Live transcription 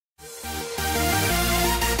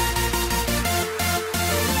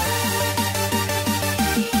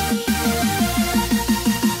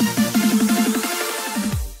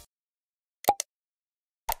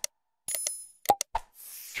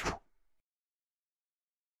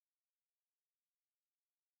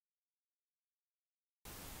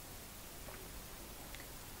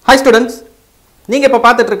Hi students, நீங்க இப்ப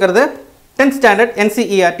பார்த்துட்டு இருக்கிறது 10th standard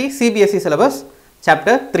NCERT CBSE syllabus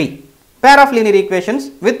chapter 3 pair of linear equations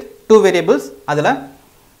with two variables அதுல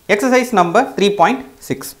exercise number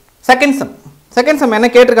 3.6 second sum என்ன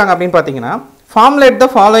கேட்டிருக்காங்க அப்படினு பாத்தீங்கன்னா formulate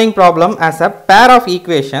the following problem as a pair of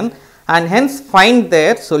equation and hence find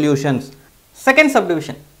their solutions. second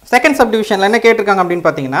subdivisionல என்ன கேட்டிருக்காங்க அப்படினு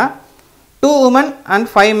பாத்தீங்கன்னா 2 women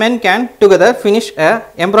and 5 men can together finish a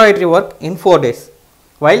embroidery work in 4 days.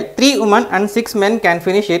 While 3 women and 6 men can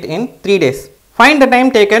finish it in 3 days. Find the time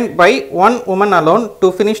taken by one woman alone to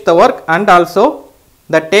finish the work and also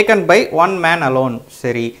the taken by one man alone.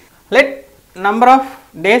 Seri. Let number of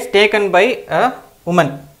days taken by a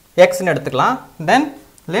woman x nu eduthikalam. Then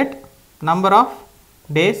let number of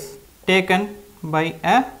days taken by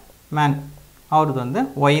a man avudhu vandu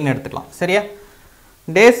y nu eduthikalam. Seriya?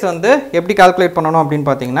 Days வந்து எப்படி calculate பண்ணணும் அப்படின்னு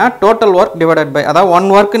பார்த்தீங்கன்னா total work divided by அதாவது one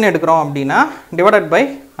ஒர்க்குன்னு எடுக்கிறோம் அப்படின்னா divided by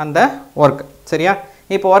அந்த ஒர்க் சரியா.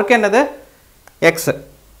 இப்போ ஒர்க் என்னது எக்ஸ்,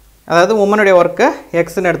 அதாவது உமனுடைய ஒர்க்கு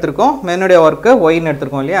எக்ஸ்ன்னு எடுத்திருக்கோம், மென்னுடைய ஒர்க்கு ஒய்ன்னு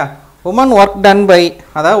எடுத்திருக்கோம் இல்லையா. உமன் ஒர்க் டன் பை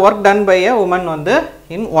அதாவது work done by a woman வந்து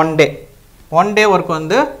இன் ஒன் டே ஒர்க்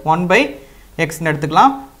வந்து 1 பை எக்ஸ்ன்னு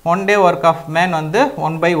எடுத்துக்கலாம். 1 டே ஒர்க் ஆஃப் மேன் வந்து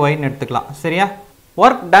 1 பை ஒய்ன்னு எடுத்துக்கலாம் சரியா.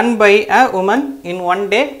 Work done by a woman in 1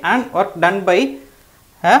 day and work done by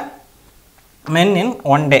men in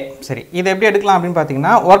 1 day. சரி, இது எப்படி எடுக்கலாம் அப்படின்னு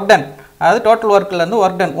பார்த்தீங்கன்னா ஒர்க் டன் அதாவது டோட்டல் ஒர்க்லேருந்து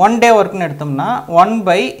ஒர்க் டன் 1 டே ஒர்க்னு எடுத்தோம்னா 1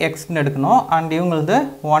 பை எக்ஸ்ன்னு எடுக்கணும். அண்ட் இவங்களது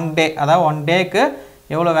 1 டே அதாவது 1 டேக்கு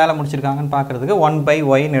எவ்வளோ வேலை முடிச்சிருக்காங்கன்னு பார்க்குறதுக்கு 1 பை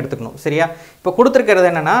ஒய்ன்னு எடுத்துக்கணும் சரியா. இப்போ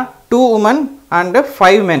கொடுத்துருக்கிறது என்னென்னா 2 உமன் அண்டு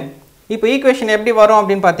 5 men. இப்போ ஈக்குவேஷன் எப்படி வரும்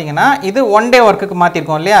அப்படின்னு பார்த்தீங்கன்னா இது 1 டே ஒர்க்குக்கு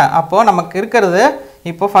மாற்றிருக்கோம் இல்லையா. அப்போது நமக்கு இருக்கிறது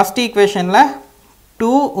இப்போ ஃபஸ்ட் ஈக்குவேஷனில்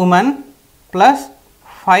 2 women plus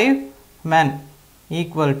 5 men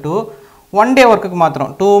equal to 1 day ஒர்க்குக்கு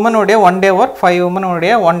மாத்திரம் 2 women உடைய 1 day ஒர்க் 5 women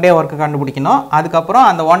உடைய 1 day ஒர்க்கு கண்டுபிடிக்கணும். அதுக்கப்புறம்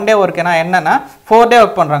அந்த 1 day ஒர்க் என்னன்னா 4 day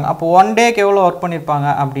ஒர்க் பண்ணுறாங்க. அப்போ 1 டேக்கு எவ்வளோ ஒர்க் பண்ணியிருப்பாங்க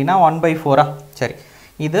அப்படின்னா 1/4. சரி,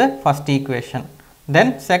 இது first equation.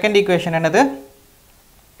 Then second equation என்னது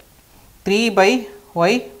 3 by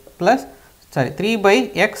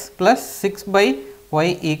X plus 6 by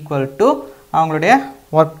Y equal to அவங்களுடைய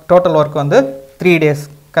ஒர்க் டோட்டல் ஒர்க் வந்து 3 days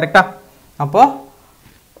கரெக்டாக. அப்போது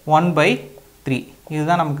 1/3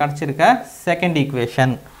 இதுதான் நமக்கு கிடச்சிருக்க செகண்ட்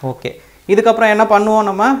ஈக்குவேஷன். ஓகே, இதுக்கப்புறம் என்ன பண்ணுவோம்,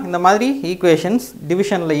 நம்ம இந்த மாதிரி ஈக்குவேஷன்ஸ்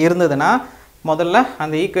டிவிஷனில் இருந்ததுன்னா முதல்ல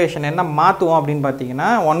அந்த ஈக்குவேஷன் என்ன மாற்றுவோம் அப்படின்னு பார்த்தீங்கன்னா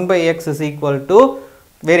 1/x இஸ் ஈக்குவல் டு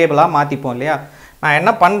வேரியபிளாக மாற்றிப்போம் இல்லையா. நான்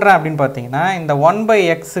என்ன பண்ணுறேன் அப்படின்னு பார்த்தீங்கன்னா இந்த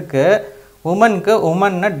 1/xக்கு உமனுக்கு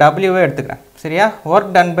உமன்னு டபிள்யூவே எடுத்துக்கிறேன் சரியா.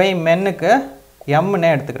 ஒர்க் டன் பை மென்னுக்கு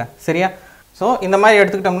எம்னே எடுத்துக்கிறேன் சரியா. ஸோ இந்த மாதிரி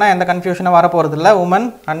எடுத்துக்கிட்டோம்னா எந்த கன்ஃபியூஷனும் வரப்போகிறது இல்லை. உமன்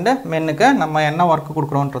அண்டு மென்னுக்கு நம்ம என்ன ஒர்க்கு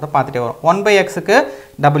கொடுக்குறோன்றதை பார்த்துட்டே வரும். 1/xக்கு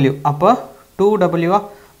டபிள்யூ, அப்போ 2w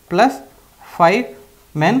plus 5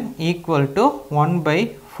 men equal to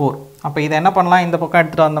 1/4. அப்போ இதை என்ன பண்ணலாம், இந்த பக்கம்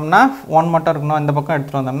எடுத்துகிட்டு வந்தோம்னா 1 மட்டும் இருக்கணும், இந்த பக்கம்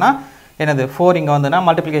எடுத்துகிட்டு வந்தோம்னா என்னது 4 இங்கே வந்துன்னா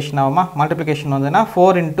மல்டிப்ளிகேஷன் ஆகுமா. மல்டிப்ளிகேஷன் வந்ததுன்னா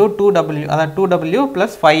 4 × 2w அதாவது 2w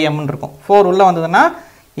ப்ளஸ் 5m இருக்கும். 4 உள்ளே வந்ததுன்னா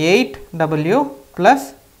 8w plus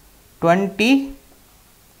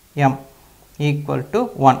 20m equal to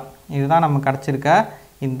 1. இதுதான் நமக்கு கிடச்சிருக்க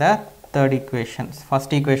இந்த third equations.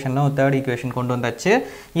 First ஈக்குவேஷனும் third equation கொண்டு வந்தாச்சு.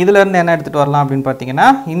 இதிலேருந்து என்ன எடுத்துகிட்டு வரலாம் அப்படின்னு பார்த்தீங்கன்னா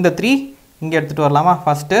இந்த 3 இங்கே எடுத்துகிட்டு வரலாமா.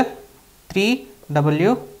 First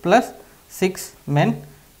 3w plus 6 men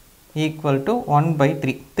equal to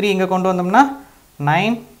 1/3. 3 இங்கே கொண்டு வந்தோம்னா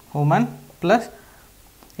 9 women plus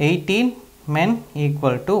 18 men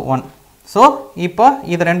equal to 1. So இப்போ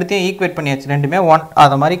இது ரெண்டுத்தையும் ஈக்குவேட் பண்ணியாச்சு, ரெண்டுமே 1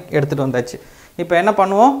 அதை மாதிரி எடுத்துகிட்டு வந்தாச்சு. இப்போ என்ன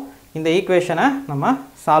பண்ணுவோம், இந்த ஈக்குவேஷனை நம்ம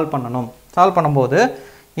சால்வ் பண்ணணும். சால்வ் பண்ணும்போது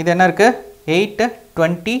இது என்ன இருக்குது 8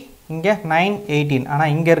 20 இங்கே 9 18,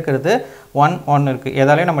 ஆனால் இங்கே இருக்கிறது 1 இருக்குது.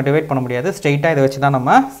 எதாலையும் நம்ம டிவைட் பண்ண முடியாது, ஸ்ட்ரெயிட்டாக இதை வச்சு தான்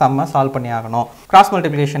நம்ம சம்மை சால்வ் பண்ணி ஆகணும். கிராஸ்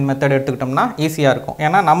மல்டிப்ளிகேஷன் மெத்தட் எடுத்துக்கிட்டோம்னா ஈஸியாக இருக்கும்,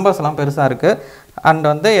 ஏன்னா நம்பர்ஸ்லாம் பெருசாக இருக்குது அண்ட்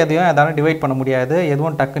வந்து எதாலும் டிவைட் பண்ண முடியாது,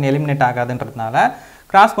 எதுவும் டக்குன்னு எலிமினேட் ஆகாதுன்றதுனால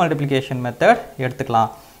கிராஸ் மல்டிப்ளிகேஷன் மெத்தட் எடுத்துக்கலாம்.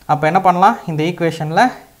 அப்போ என்ன பண்ணலாம், இந்த ஈக்குவேஷனில்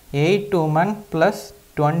 8 women plus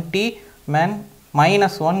 20 men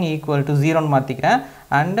minus 1 equal to 0 மாற்றிக்கிறேன்.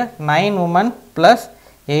 And 9 women plus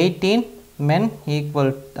 18 men equal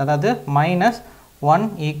அதாவது minus 1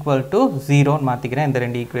 equal to 0 மாற்றிக்கிறேன் இந்த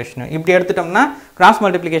ரெண்டு ஈக்குவேஷனும். இப்படி எடுத்துட்டோம்னா கிராஸ்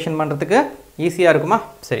மல்டிப்ளிகேஷன் பண்ணுறதுக்கு ஈஸியாக இருக்குமா.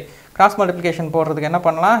 சரி, கிராஸ் மல்டிப்ளிகேஷன் போடுறதுக்கு என்ன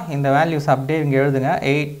பண்ணலாம், இந்த வேல்யூஸ் அப்படியே இங்கே எழுதுங்க.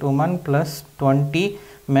 8 women plus 20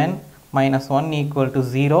 men minus 1 equal to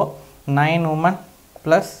 0, 9 women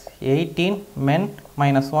plus 18 men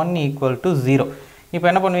minus 1 equal to 0. இப்போ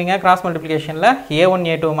என்ன பண்ணுவீங்க, cross மல்டிப்ளிகேஷனில் a1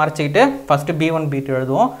 a2 மறைச்சிக்கிட்டு first b1 b2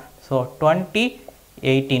 எழுதுவோம். ஸோ 20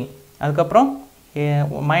 18, அதுக்கப்புறம்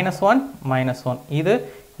 -1 -1 இது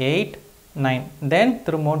 8 9, தென்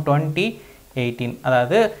திரும்பவும் 20 18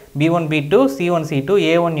 அதாவது b1 b2 c1 c2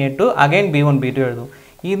 a1 a2 again b1 b2 எழுதுவோம்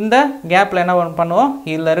இந்த கேப்பில் என்ன பண்ணுவோம்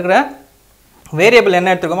இதில் இருக்கிற வேரியபிள்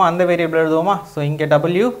என்ன எடுத்துக்கோமோ அந்த வேரியபிள் எழுதுவோமா ஸோ இங்கே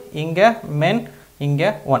w இங்கே men இங்கே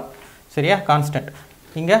 1 சரியா கான்ஸ்டன்ட்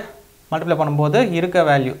இங்கே மல்டிப்ளை பண்ணும்போது இருக்க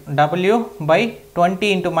value w by 20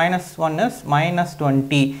 into minus 1 is minus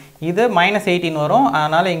 20 இது minus 18 வரும்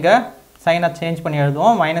அதனால் இங்கே சைனை சேஞ்ச் பண்ணி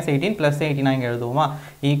எழுதுவோம் minus 18 plus 18 இங்கே எழுதுவோமா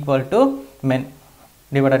equal to men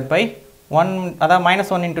divided by 1 அதாவது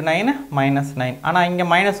minus 1 into 9 minus 9 ஆனால் இங்கே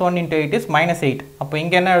minus 1 into 8 is minus 8 அப்போ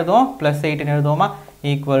இங்கே என்ன எழுதுவோம் plus 8 எழுதுவோமா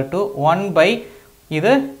equal to 1 by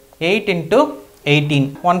இது 8 into 18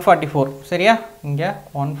 144 சரியா இங்கே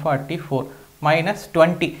 144 minus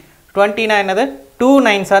 20 20 னா என்னது 2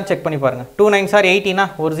 9s ஆர் செக் பண்ணி பாருங்க 2 9s ஆர் 80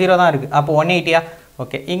 ஒரு 0 தான் இருக்கு அப்போ 180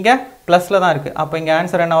 ஓகே இங்க பிளஸ்ல தான் இருக்கு அப்போ இங்க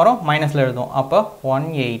ஆன்சர் என்ன வரும் மைனஸ்ல எழுதுவோம் அப்போ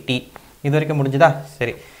 180 இது வரைக்கும் முடிஞ்சதா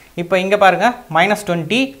சரி இப்போ இங்க பாருங்க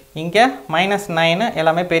 -20 இங்க -9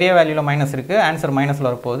 எல்லாமே பெரிய வேல்யூல மைனஸ் இருக்கு ஆன்சர் மைனஸ்ல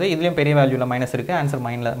வர போகுது இதுலயும் பெரிய வேல்யூல மைனஸ் இருக்கு ஆன்சர்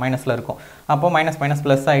மைனஸ்ல இருக்கும் அப்போ மைனஸ் மைனஸ்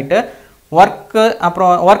பிளஸ் ஆயிட்டு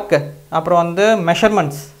வர்க் அப்புறம் வந்து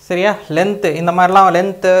மெஷர்மெண்ட்ஸ் சரியா லென்த் இந்த மாதிரிலாம்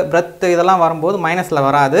லென்த் பிரெத் இதெல்லாம் வரும்போது மைனஸில்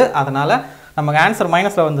வராது அதனால் நமக்கு ஆன்சர்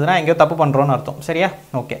மைனஸில் வந்ததுன்னா எங்கேயோ தப்பு பண்ணுறோன்னு அர்த்தம் சரியா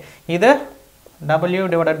ஓகே இது w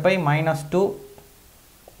divided by -2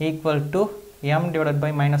 equal to m divided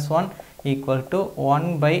by -1 equal to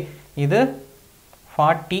 1 by இது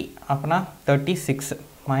 40 அப்படின்னா 36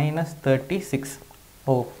 -36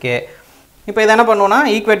 ஓகே இப்போ இதை என்ன பண்ணுவோம்னா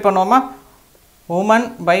ஈக்குவேட் பண்ணுவோமா woman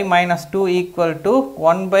by -2 equal to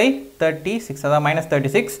 1 by 36 அதாவது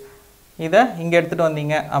 -36 இதை இங்கே எடுத்துகிட்டு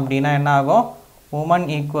வந்தீங்க அப்படின்னா என்ன ஆகும் woman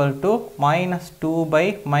equal to -2 by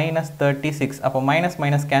 -36 அப்போ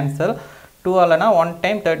மைனஸ் கேன்சல் 2 ஆலனா 1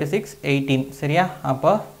 time 36 18 சரியா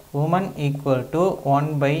அப்போ woman equal to 1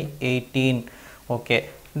 by 18 okay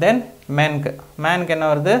then மேனுக்கு என்ன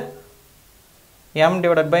வருது m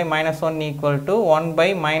divided by -1 equal to 1 by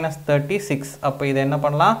 -36 அப்போ இது என்ன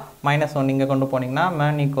பண்ணலாம் -1 இங்கே கொண்டு போனீங்கன்னா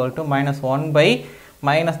man equal to -1 by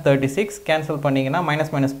 -36 cancel பண்ணிங்கன்னா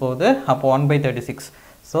மைனஸ் போகுது அப்போ 1 by 36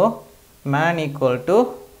 so man equal to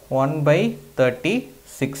 1 by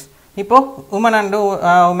 36 இப்போ woman and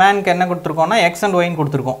manக்கு என்ன கொடுத்துருக்கோம்னா x and y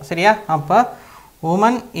கொடுத்துருக்கோம் சரியா அப்போ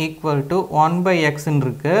woman equal to 1 by x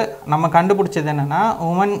இருக்கு நம்ம கண்டுபிடிச்சது என்னன்னா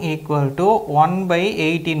woman equal to 1 by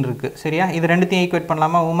 18 இருக்கு சரியா இது ரெண்டுத்தையும் ஈக்குவேட்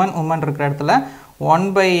பண்ணலாமா woman இருக்கிற இடத்துல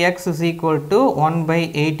 1 by x is equal to 1 by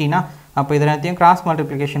 18 அப்போ இது ரெண்டுத்தையும் கிராஸ்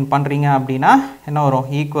மல்டிப்ளிகேஷன் பண்ணுறீங்க அப்படின்னா என்ன வரும்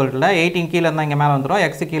ஈக்குவலில் 18 கீழே இருந்தால் இங்கே மேலே வந்துடும்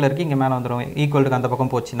எக்ஸ் கீழே இருக்குது இங்கே மேலே வந்துடும் ஈக்குவலுக்கு அந்த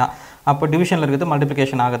பக்கம் போச்சுன்னா அப்போ டிவிஷனில் இருக்கிறது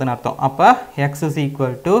மல்டிப்ளிகேஷன் ஆகுதுன்னு அர்த்தம் அப்போ எக்ஸ் இஸ்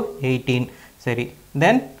ஈக்குவல் டு 18 சரி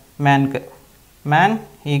தென் man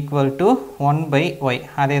equal to 1 by y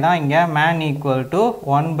அதே தான் இங்கே man equal to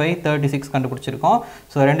 1 by 36 கண்டுபிடிச்சிருக்கோம்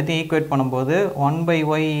ஸோ ரெண்டுத்தையும் ஈக்குவேட் பண்ணும்போது 1 by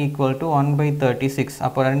y equal to 1 by 36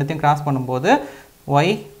 அப்போ ரெண்டுத்தையும் கிராஸ் பண்ணும்போது y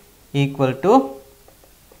equal to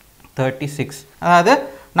 36 அதாவது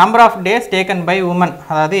number of days taken by woman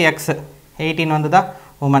அதாவது x 18 வந்துதா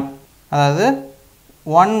உமன் அதாவது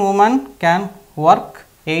one woman can work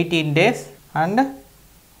 18 days and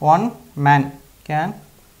one man can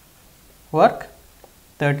work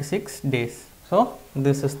 36 days. So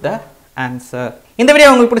this is the answer. இந்த video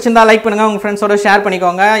உங்களுக்கு பிடிச்சிருந்தா லைக் பண்ணுங்க உங்க ஃப்ரெண்ட்ஸோட ஷேர்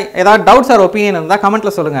பண்ணிக்கோங்க ஏதாவது டவுட்ஸ் ஆர் ஒபினியன் இருந்தா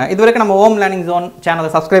கமெண்ட்ல சொல்லுங்க இதுவரைக்கும் நம்ம ஹோம் லேர்னிங் ஜோன்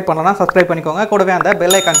சேனலை சப்ஸ்கிரைப் பண்ணலனா சப்ஸ்கிரைப் பண்ணிக்கோங்க கூடவே அந்த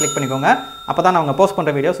பெல் ஐகான் கிளிக் பண்ணிக்கோங்க அப்பதான் நான் போஸ்ட்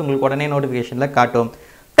பண்ற வீடியோஸ் உங்களுக்கு உடனே நோட்டிஃபிகேஷன்ல காட்டும்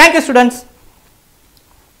Thank you students